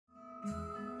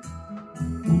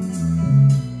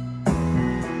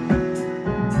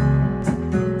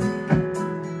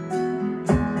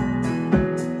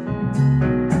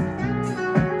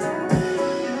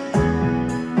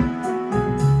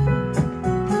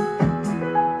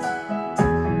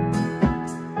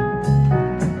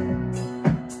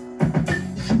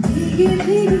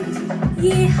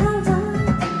ये हवा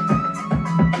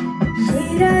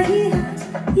मेरा ही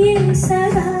ये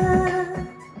सदा.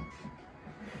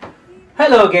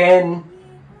 Hello again.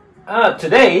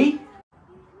 Today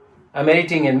I'm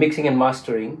editing and mixing and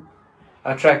mastering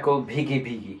a track called Bhigi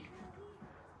Bhigi,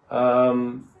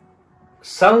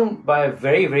 sung by a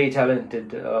very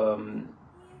talented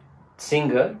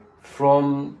singer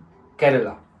from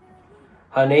Kerala.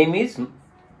 Her name is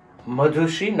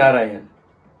Madhushree Narayan.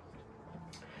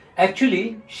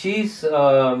 Actually, she's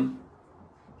the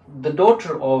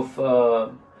daughter of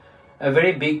a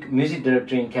very big music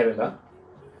director in Kerala,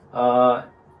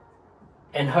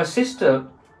 and her sister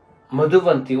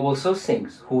Madhuvanti also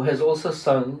sings, who has also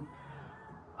sung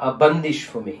a bandish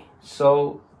for me.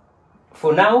 So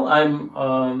for now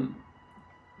I'm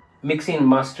mixing and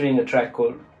mastering a track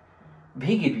called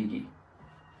Bhigi Bhigi.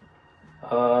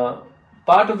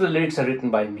 Part of the lyrics are written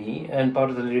by me and part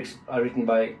of the lyrics are written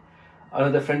by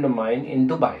another friend of mine in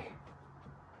Dubai.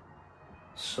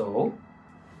 So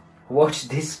watch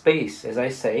this space, as I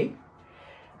say.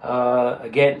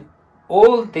 Again,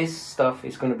 all this stuff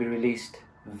is going to be released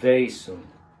very soon.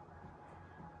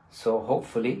 So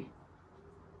hopefully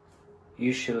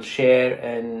you shall share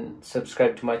and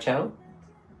subscribe to my channel.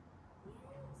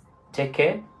 Take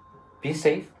care, be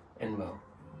safe and well.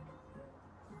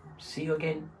 See you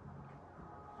again.